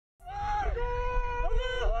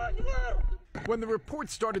When the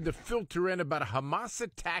reports started to filter in about a Hamas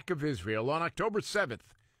attack of Israel on October 7th,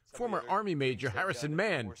 former Army Major Harrison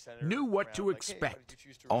Mann knew what to expect.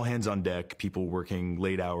 All hands on deck, people working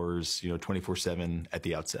late hours, 24/7 at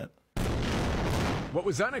the outset. What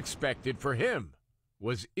was unexpected for him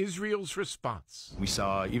was Israel's response. We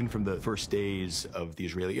saw, even from the first days of the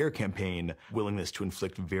Israeli air campaign, willingness to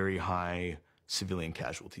inflict very high civilian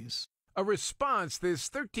casualties. A response this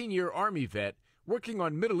 13-year Army vet working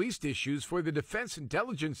on Middle East issues for the Defense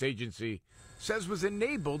Intelligence Agency says was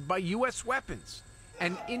enabled by U.S. weapons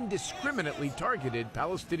and indiscriminately targeted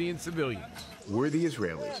Palestinian civilians. Were the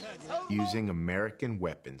Israelis using American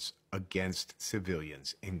weapons against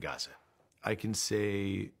civilians in Gaza? I can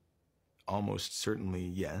say almost certainly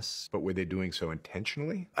yes. But were they doing so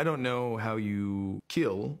intentionally? I don't know how you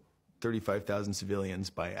kill 35,000 civilians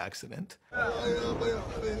by accident.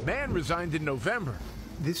 Mann resigned in November.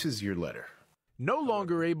 This is your letter. No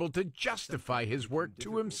longer able to justify his work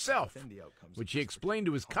to himself, which he explained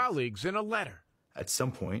to his colleagues in a letter. At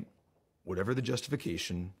some point, whatever the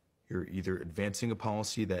justification, you're either advancing a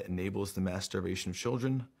policy that enables the mass starvation of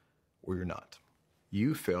children, or you're not.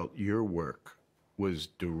 You felt your work was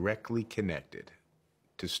directly connected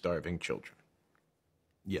to starving children.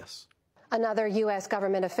 Yes. Another U.S.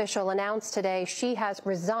 government official announced today she has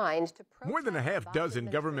resigned to protest. More than a half dozen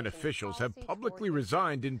government officials have publicly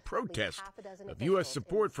resigned in protest of U.S.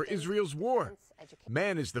 support for Israel's war.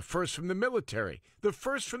 Mann is the first from the military, the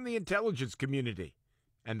first from the intelligence community,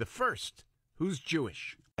 and the first who's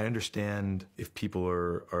Jewish. I understand if people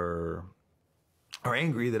are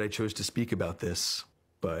angry that I chose to speak about this,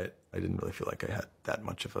 but I didn't really feel like I had that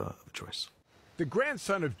much of a choice. The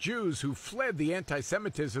grandson of Jews who fled the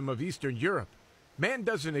anti-Semitism of Eastern Europe, Mann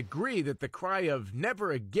doesn't agree that the cry of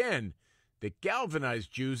never again that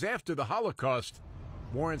galvanized Jews after the Holocaust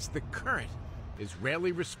warrants the current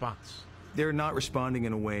Israeli response. They're not responding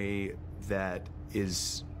in a way that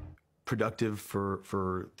is productive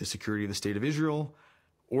for the security of the state of Israel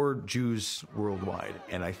or Jews worldwide.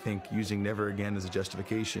 And I think using never again as a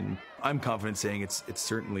justification, I'm confident saying it's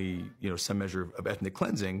certainly, some measure of ethnic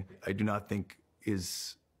cleansing. I do not think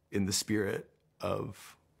is in the spirit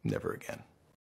of never again.